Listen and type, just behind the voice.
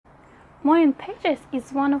Morning pages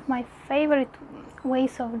is one of my favorite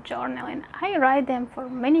ways of journaling. I write them for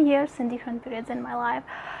many years in different periods in my life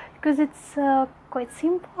because it's quite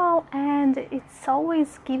simple and it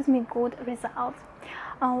always gives me good results.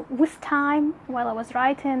 With time, while I was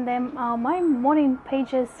writing them, my morning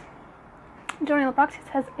pages journal practice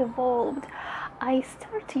has evolved. I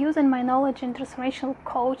started using my knowledge in transformational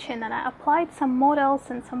coaching, and I applied some models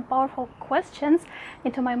and some powerful questions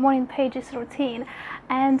into my morning pages routine.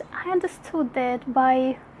 And I understood that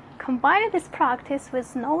by combining this practice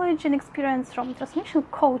with knowledge and experience from transformational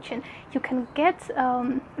coaching, you can get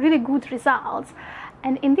really good results.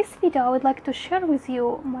 And in this video, I would like to share with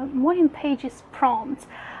you my morning pages prompts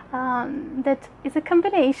that is a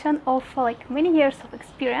combination of many years of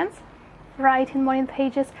experience writing morning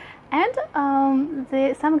pages and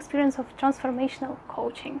some experience of transformational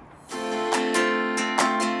coaching.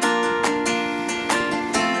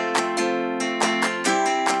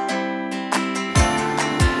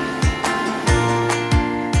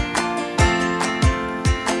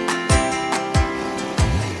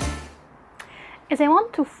 As I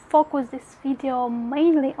want to focus this video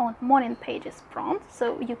mainly on morning pages prompts,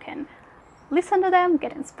 so you can listen to them,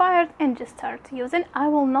 get inspired, and just start using. I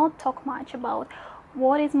will not talk much about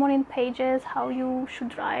what is morning pages, how you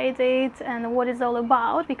should write it, and what it's all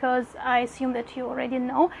about, because I assume that you already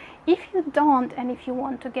know. If you don't, and if you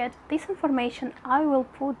want to get this information, I will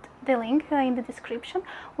put the link in the description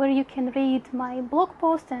where you can read my blog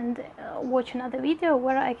post and watch another video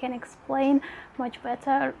where I can explain much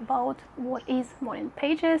better about what is morning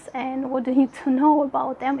pages and what do you need to know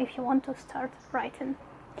about them if you want to start writing.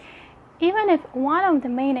 Even if one of the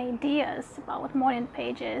main ideas about morning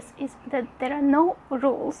pages is that there are no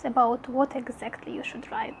rules about what exactly you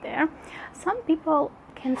should write there, some people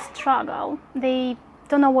can struggle. They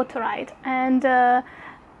don't know what to write. And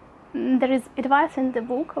there is advice in the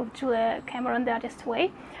book of Julia Cameron, The Artist's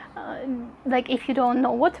Way. If you don't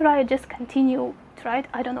know what to write, just continue to write.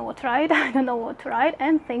 I don't know what to write, I don't know what to write,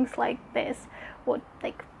 and things like this, what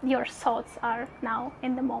your thoughts are now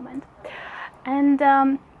in the moment.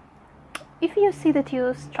 And if you see that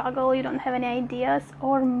you struggle, you don't have any ideas,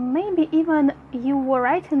 or maybe even you were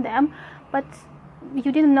writing them, but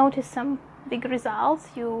you didn't notice some big results,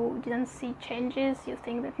 you didn't see changes, you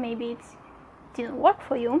think that maybe it didn't work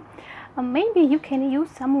for you, maybe you can use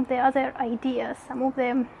some of the other ideas, some of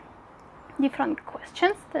the different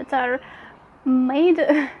questions that are made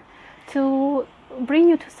to bring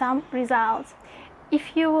you to some results.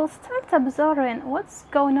 If you will start observing what's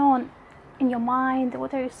going on in your mind,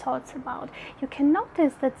 what are your thoughts about, you can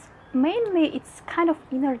notice that mainly it's kind of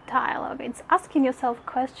inner dialogue. It's asking yourself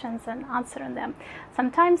questions and answering them.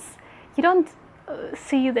 Sometimes you don't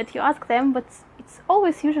see that you ask them, but it's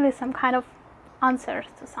always usually some kind of answers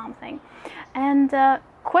to something. And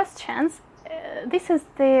questions, this is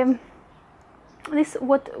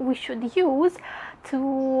what we should use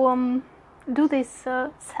to do this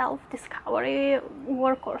self-discovery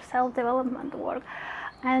work or self-development work.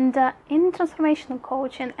 And in transformational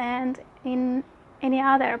coaching and in any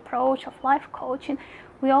other approach of life coaching,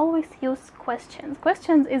 we always use questions.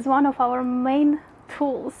 Questions is one of our main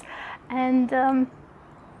tools. And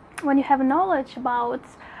when you have knowledge about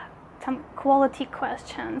some quality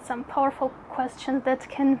questions, some powerful questions that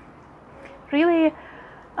can really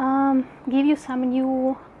give you some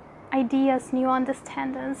new ideas, new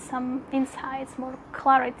understandings, some insights, more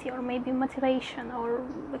clarity, or maybe motivation, or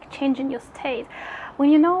changing your state. When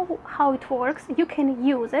you know how it works, you can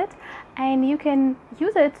use it, and you can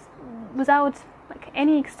use it without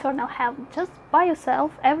any external help, just by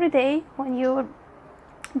yourself every day when you're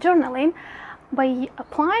journaling. By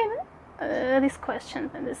applying these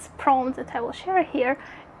questions and this prompt that I will share here,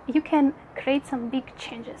 you can create some big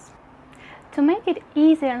changes. To make it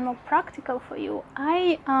easier and more practical for you,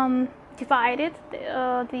 I divided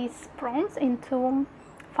these prompts into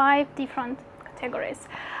 5 different categories.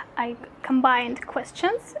 I combined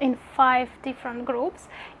questions in 5 different groups.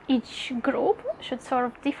 Each group should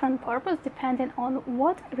serve different purpose depending on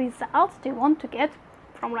what results do you want to get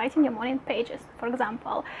from writing your morning pages. For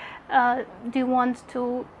example, do you want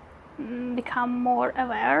to become more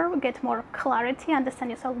aware, get more clarity, understand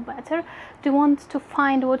yourself better? Do you want to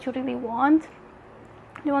find what you really want?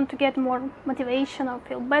 Do you want to get more motivation or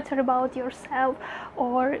feel better about yourself?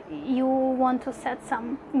 Or you want to set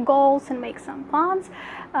some goals and make some plans?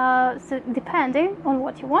 So depending on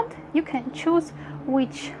what you want, you can choose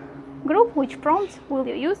which group, which prompts will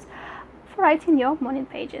you use for writing your morning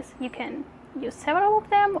pages. You can use several of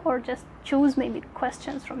them, or just choose maybe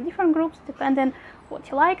questions from different groups depending what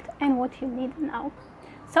you liked and what you need now.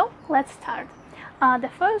 So let's start. The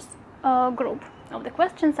first group of the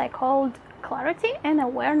questions I called Clarity and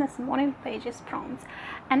Awareness Morning Pages prompts.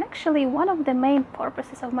 And actually one of the main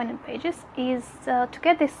purposes of morning pages is to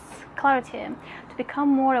get this clarity, to become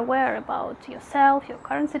more aware about yourself, your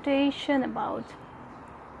current situation, about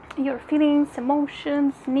your feelings,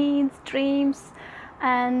 emotions, needs, dreams,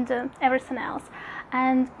 and everything else.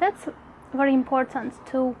 And that's very important,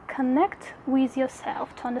 to connect with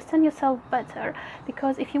yourself, to understand yourself better,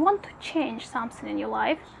 because if you want to change something in your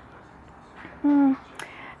life,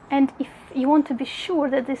 and if you want to be sure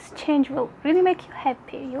that this change will really make you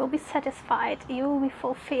happy, you will be satisfied, you will be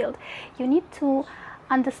fulfilled, you need to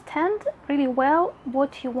understand really well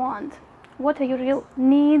what you want. What are your real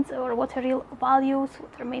needs, or what are real values,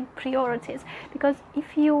 what are main priorities? Because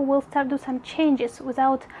if you will start to do some changes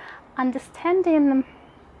without understanding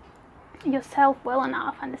yourself well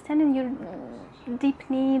enough, understanding your deep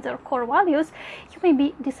needs or core values, you may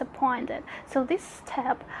be disappointed. So this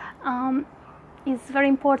step is very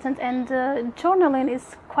important, and journaling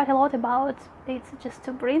is quite a lot about it, just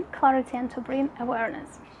to bring clarity and to bring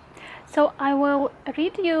awareness. So I will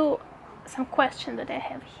read you some questions that I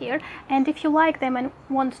have here, and if you like them and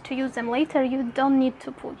want to use them later, you don't need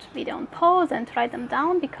to put video on pause and write them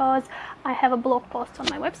down, because I have a blog post on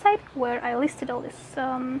my website where I listed all these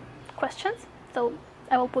questions. So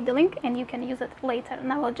I will put the link and you can use it later,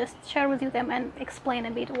 and I will just share with you them and explain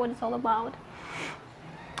a bit what it's all about.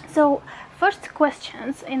 So first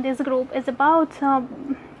questions in this group is about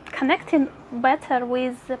connecting better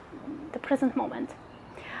with the present moment,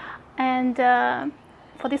 and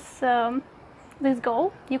for this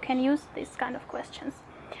goal you can use these kind of questions.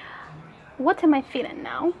 What am I feeling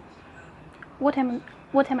now? What am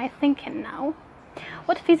I thinking now?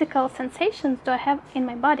 What physical sensations do I have in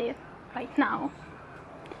my body right now?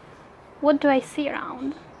 What do I see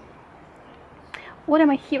around? What am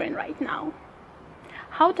I hearing right now?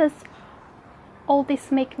 How does all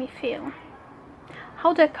this make me feel?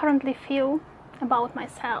 How do I currently feel about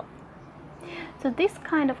myself? So this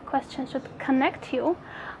kind of question should connect you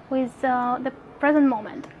with the present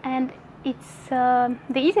moment, and it's the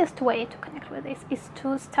easiest way to connect with this is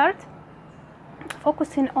to start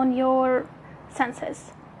focusing on your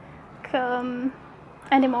senses and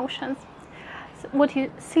emotions. So what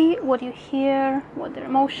you see, what you hear, what the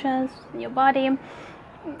emotions in your body,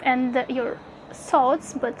 and your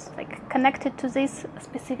thoughts, but like connected to this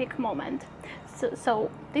specific moment. So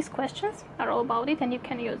these questions are all about it, and you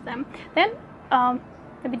can use them. Then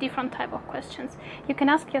maybe different type of questions. You can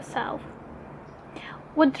ask yourself,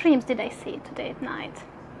 what dreams did I see today at night?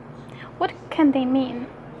 What can they mean?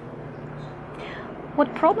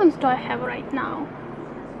 What problems do I have right now?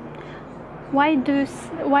 Why do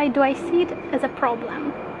I see it as a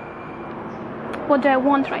problem? What do I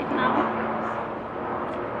want right now?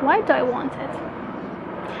 Why do I want it?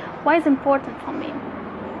 Why is it important for me?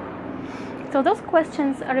 So those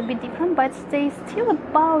questions are a bit different, but they still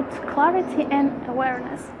about clarity and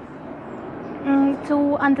awareness.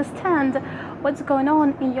 To understand what's going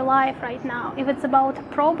on in your life right now. If it's about a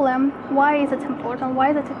problem, why is it important?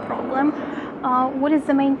 Why is it a problem? What is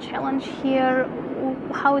the main challenge here?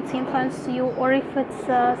 How it's influenced you? Or if it's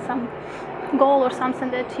some goal or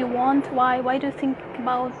something that you want, why do you think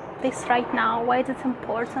about this right now? Why is it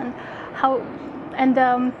important? How, and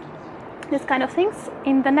this kind of things.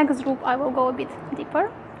 In the next group I will go a bit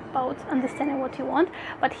deeper about understanding what you want,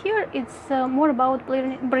 but here it's more about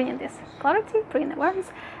bringing this clarity, bringing awareness,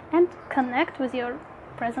 and connect with your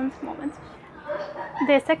present moment.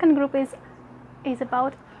 The second group is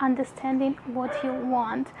about understanding what you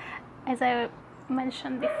want. As I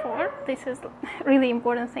mentioned before, this is really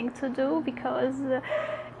important thing to do, because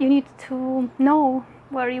you need to know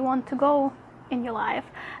where you want to go in your life,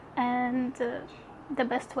 and the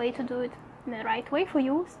best way to do it in the right way for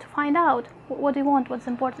you is to find out what you want, what's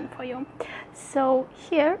important for you. So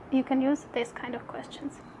here you can use this kind of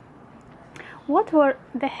questions. What were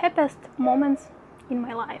the happiest moments in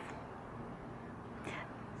my life?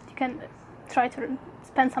 You can try to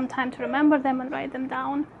spend some time to remember them and write them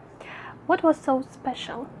down. What was so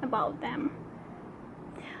special about them?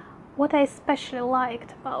 What I especially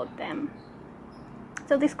liked about them?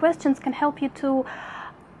 So these questions can help you to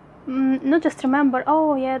not just remember,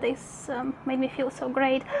 oh yeah, this made me feel so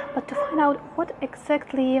great, but to find out what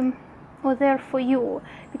exactly was there for you.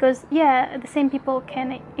 Because yeah, the same people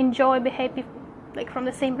can enjoy, be happy, like from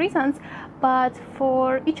the same reasons, but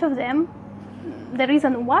for each of them the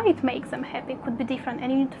reason why it makes them happy could be different,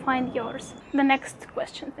 and you need to find yours. The next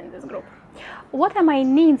questions in this group: what are my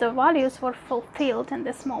needs or values were fulfilled in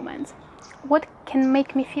this moment? What can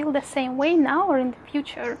make me feel the same way now or in the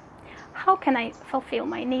future? How can I fulfill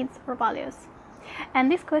my needs or values?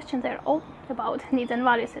 And these questions are all about needs and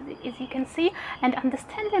values, as you can see. And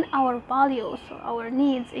understanding our values or our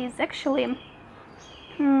needs is actually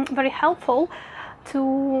very helpful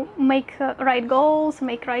to make right goals,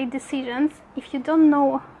 make right decisions. If you don't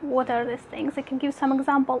know what are these things, I can give some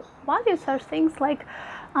example. Values are things like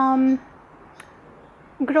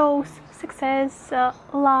growth, success,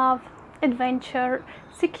 love, adventure,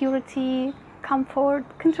 security, comfort,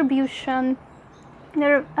 contribution.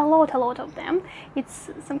 There are a lot of them.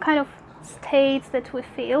 It's some kind of states that we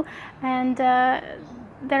feel, and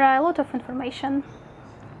there are a lot of information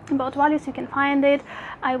about values. You can find it.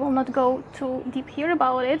 I will not go too deep here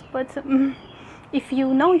about it, but if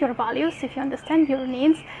you know your values, if you understand your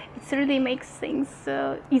needs, it really makes things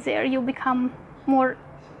easier. You become more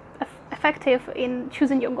effective in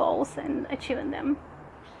choosing your goals and achieving them.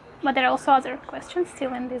 But there are also other questions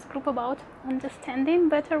still in this group about understanding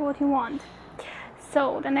better what you want.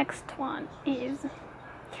 So the next one is,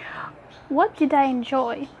 what did I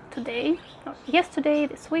enjoy today, or yesterday,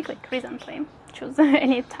 this week, like recently? Choose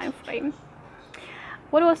any time frame.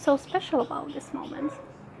 What was so special about this moment?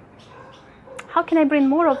 How can I bring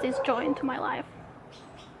more of this joy into my life?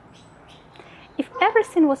 If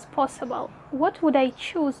everything was possible, what would I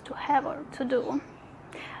choose to have or to do?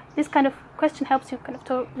 This kind of question helps you kind of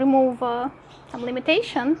to remove some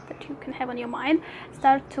limitation that you can have on your mind.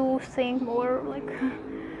 Start to think more like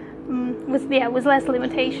with less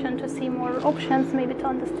limitation, to see more options, maybe to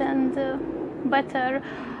understand better.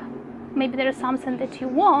 Maybe there is something that you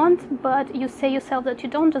want, but you say yourself that you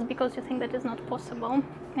don't just because you think that is not possible.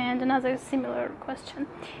 And another similar question: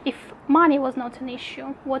 if money was not an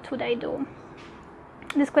issue, what would I do?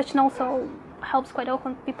 This question also helps quite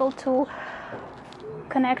often people to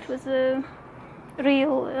connect with the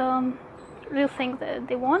real thing that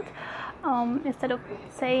they want, instead of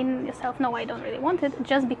saying yourself, no, I don't really want it,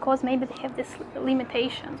 just because maybe they have these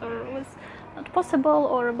limitations, or it was not possible,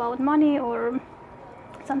 or about money, or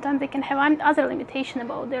sometimes they can have other limitation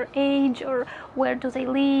about their age, or where do they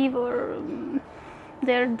live, or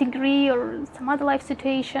their degree, or some other life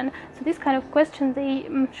situation. So these kind of questions, they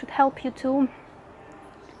should help you to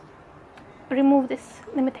remove this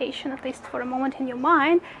limitation, at least for a moment, in your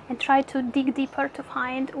mind, and try to dig deeper to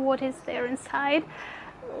find what is there inside,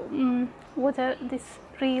 what are these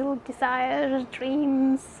real desires,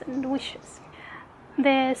 dreams, and wishes.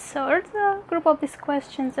 The third group of these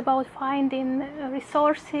questions about finding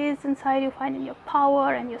resources inside you, finding your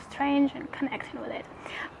power and your strength and connecting with it.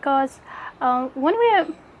 Because when we are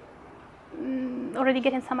already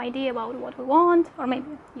getting some idea about what we want, or maybe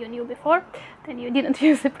you knew before, then you didn't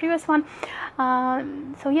use the previous one.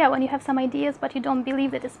 So yeah, when you have some ideas but you don't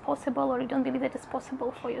believe that it's possible, or you don't believe that it's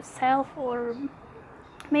possible for yourself, or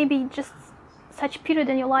maybe just such period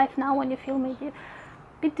in your life now when you feel maybe a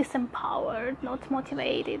bit disempowered, not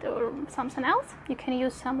motivated, or something else, you can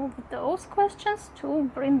use some of those questions to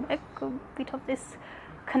bring back a bit of this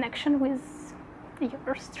connection with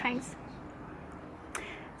your strengths.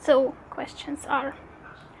 So questions are: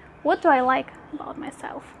 what do I like about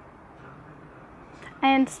myself?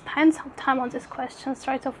 And spend some time on these questions.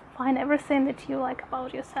 Try to find everything that you like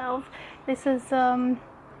about yourself. This is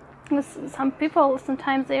some people,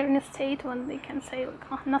 sometimes they're in a state when they can say like,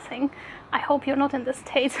 oh, nothing. I hope you're not in this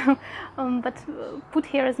state, but put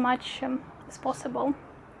here as much as possible.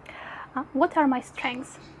 What are my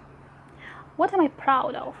strengths? What am I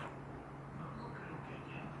proud of?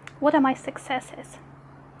 What are my successes?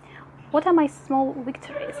 What are my small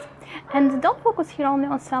victories? And don't focus here only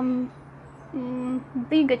on some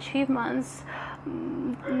big achievements.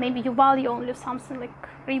 Maybe you value only something like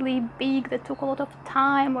really big that took a lot of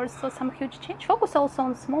time, or so some huge change. Focus also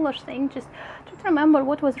on smaller things. Just try to remember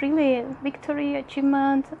what was really a victory,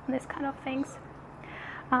 achievement, these kind of things.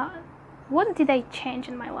 What did I change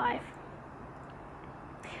in my life?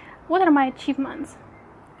 What are my achievements?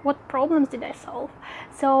 What problems did I solve?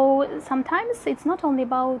 So sometimes it's not only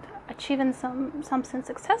about achieving something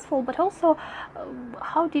successful, but also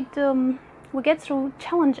how did we get through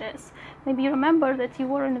challenges. Maybe you remember that you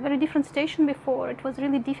were in a very different situation before. It was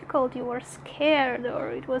really difficult, you were scared, or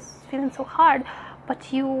it was feeling so hard,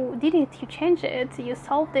 but you did it, you changed it, you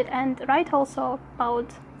solved it. And write also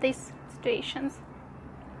about these situations.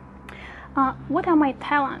 What are my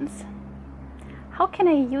talents? How can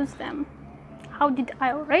I use them? How did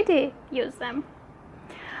I already use them?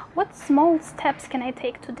 What small steps can I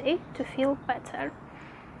take today to feel better?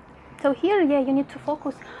 So here, yeah, you need to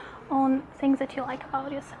focus on things that you like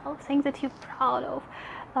about yourself, things that you're proud of,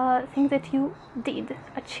 things that you did,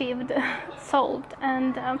 achieved, solved.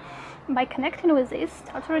 And by connecting with this,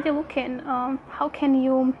 start already looking how can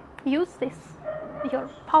you use these your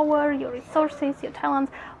power, your resources, your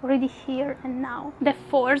talents already here and now. The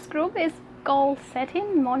fourth group is goal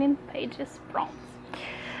setting morning pages prompts.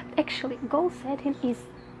 Actually, goal setting is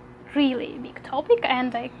really big topic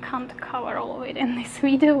and I can't cover all of it in this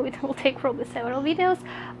video. It will take probably several videos,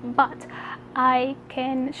 but I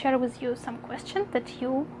can share with you some questions that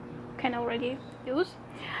you can already use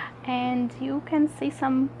and you can see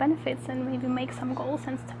some benefits and maybe make some goals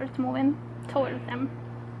and start moving toward them.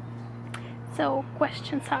 So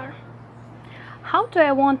questions are: how do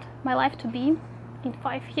I want my life to be in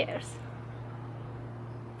 5 years?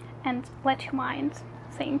 And let your mind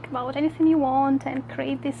think about anything you want and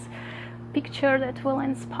create this picture that will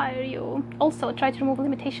inspire you. Also try to remove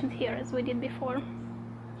limitations here as we did before.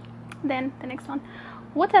 Then the next one: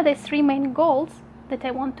 what are the 3 main goals that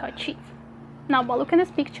I want to achieve? Now by looking at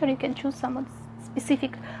this picture you can choose some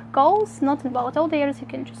specific goals, not about all the areas, you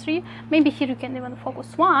can choose 3. Maybe here you can even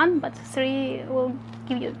focus 1, but 3 will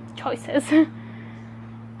give you choices.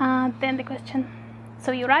 Then the question,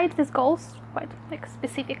 so you write these goals quite like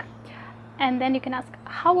specific, and then you can ask,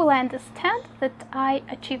 how will I understand that I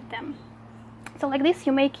achieved them? So like this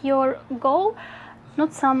you make your goal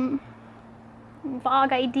not some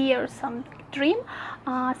vague idea or some dream,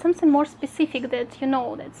 something more specific that you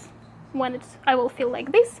know that's when I will feel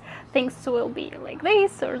like this, things will be like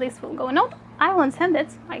this, or this will go on. I will understand that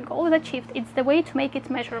my goal is achieved. It's the way to make it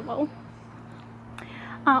measurable.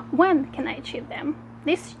 When can I achieve them?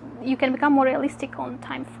 This you can become more realistic on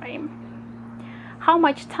time frame. How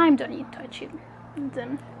much time do I need to achieve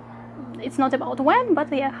them? It's not about when,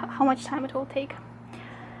 but yeah, how much time it will take.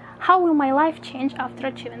 How will my life change after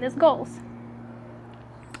achieving these goals?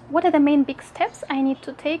 What are the main big steps I need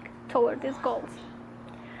to take toward these goals?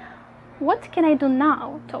 What can I do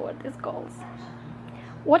now toward these goals?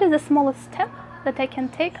 What is the smallest step that I can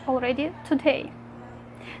take already today?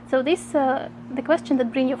 So this the question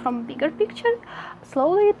that bring you from bigger picture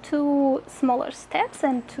slowly to smaller steps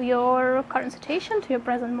and to your current situation, to your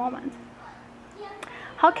present moment.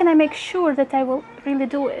 How can I make sure that I will really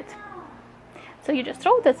do it? So you just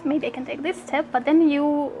wrote that maybe I can take this step, but then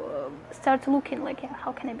you start looking like, yeah,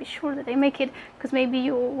 how can I be sure that I make it? Because maybe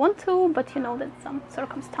you want to, but you know that some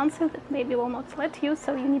circumstances that maybe will not let you,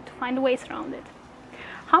 so you need to find ways around it.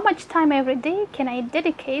 How much time every day can I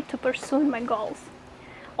dedicate to pursuing my goals?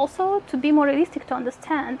 Also, to be more realistic, to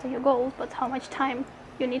understand your goals, but how much time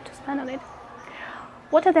you need to spend on it.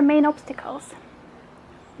 What are the main obstacles?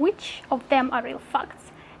 Which of them are real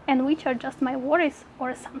facts and which are just my worries or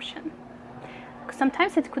assumption? Because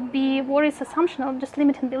sometimes it could be worries, assumption, or just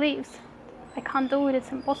limiting beliefs. I can't do it,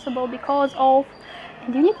 it's impossible because of,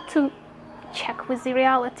 and you need to check with the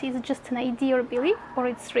reality. Is it just an idea or belief, or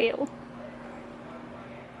it's real?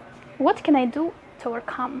 What can I do to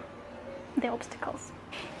overcome the obstacles?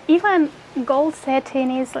 Even goal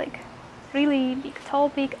setting is like really big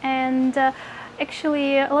topic, and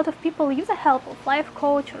actually a lot of people use the help of life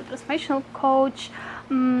coach or transformational coach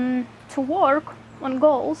to work on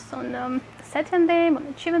goals, on setting them, on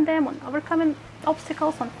achieving them, on overcoming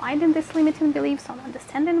obstacles, on finding these limiting beliefs, on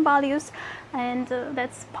understanding values, and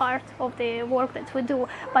that's part of the work that we do.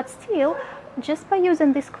 But still, just by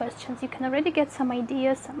using these questions you can already get some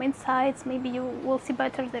ideas, some insights. Maybe you will see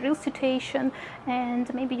better the real situation,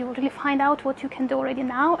 and maybe you will really find out what you can do already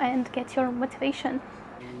now and get your motivation.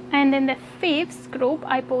 And in the 5th group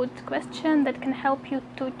I put question that can help you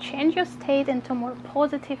to change your state into a more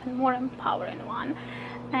positive and more empowering one.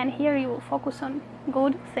 And here you will focus on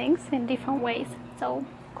good things in different ways. So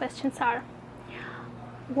questions are: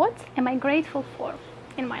 what am I grateful for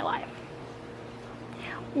in my life?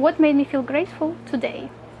 What made me feel grateful today?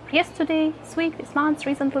 Yesterday, this week, this month,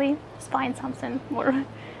 recently? Just find something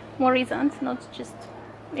more recent, not just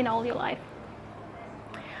in all your life.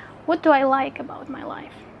 What do I like about my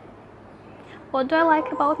life? What do I like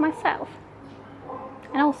about myself?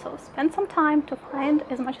 And also spend some time to find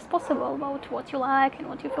as much as possible about what you like and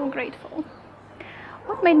what you feel grateful.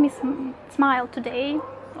 What made me smile today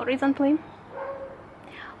or recently?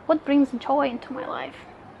 What brings joy into my life?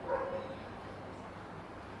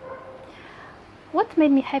 What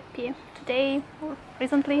made me happy today or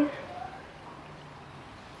recently?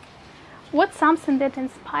 What's something that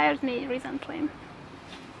inspired me recently?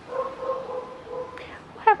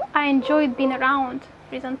 Who have I enjoyed being around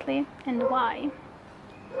recently and why?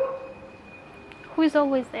 Who is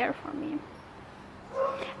always there for me?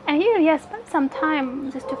 And here, yes, spend some time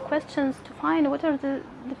with these 2 questions to find what are the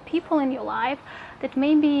people in your life that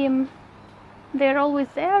maybe they're always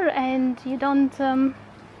there and you don't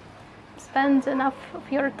spend enough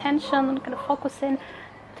of your attention on kind of focusing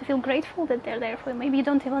to feel grateful that they're there for you. Maybe you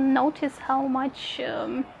don't even notice how much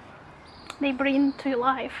they bring to your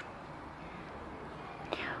life.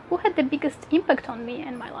 Who had the biggest impact on me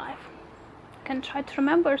and my life? You can try to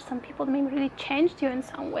remember some people that maybe really changed you in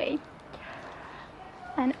some way.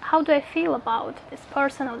 And how do I feel about this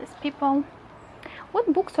person or these people?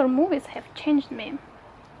 What books or movies have changed me?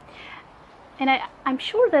 And I'm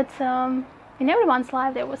sure that in everyone's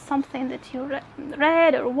life there was something that you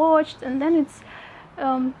read or watched, and then it's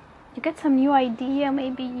you get some new idea.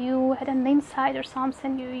 Maybe you had an insight or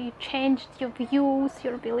something, you changed your views,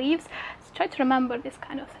 your beliefs. So try to remember these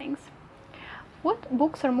kind of things. What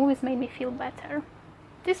books or movies made me feel better?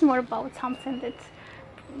 This is more about something that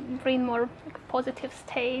bring more positive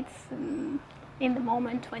states in the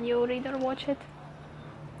moment when you read or watch it.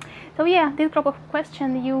 So yeah, this group of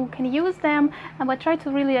questions, you can use them, but try to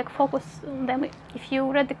really focus on them. If you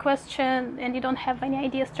read the question and you don't have any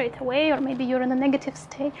idea straight away, or maybe you're in a negative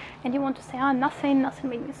state and you want to say, nothing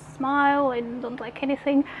made me smile, I don't like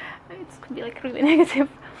anything, it could be really negative.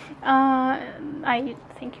 I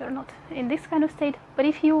think you're not in this kind of state, but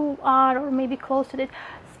if you are, or maybe close to it,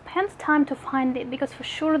 spend time to find it, because for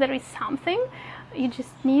sure there is something. You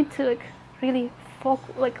just need to really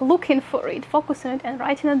looking for it, focus on it, and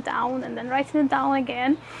writing it down, and then writing it down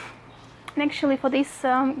again. And actually for this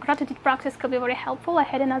gratitude practice could be very helpful. I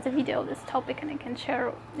had another video of this topic, and I can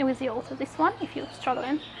share with you also this one if you're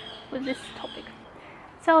struggling with this topic.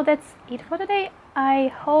 So that's it for today. I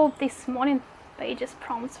hope this morning pages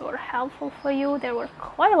prompts were helpful for you. There were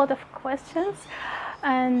quite a lot of questions,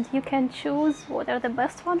 and you can choose what are the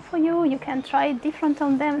best one for you. You can try different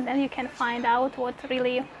on them, and then you can find out what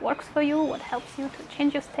really works for you, what helps you to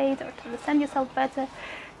change your state or to understand yourself better,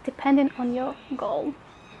 depending on your goal.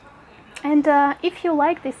 And if you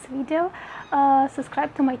like this video,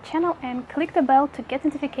 subscribe to my channel and click the bell to get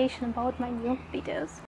notification about my new videos.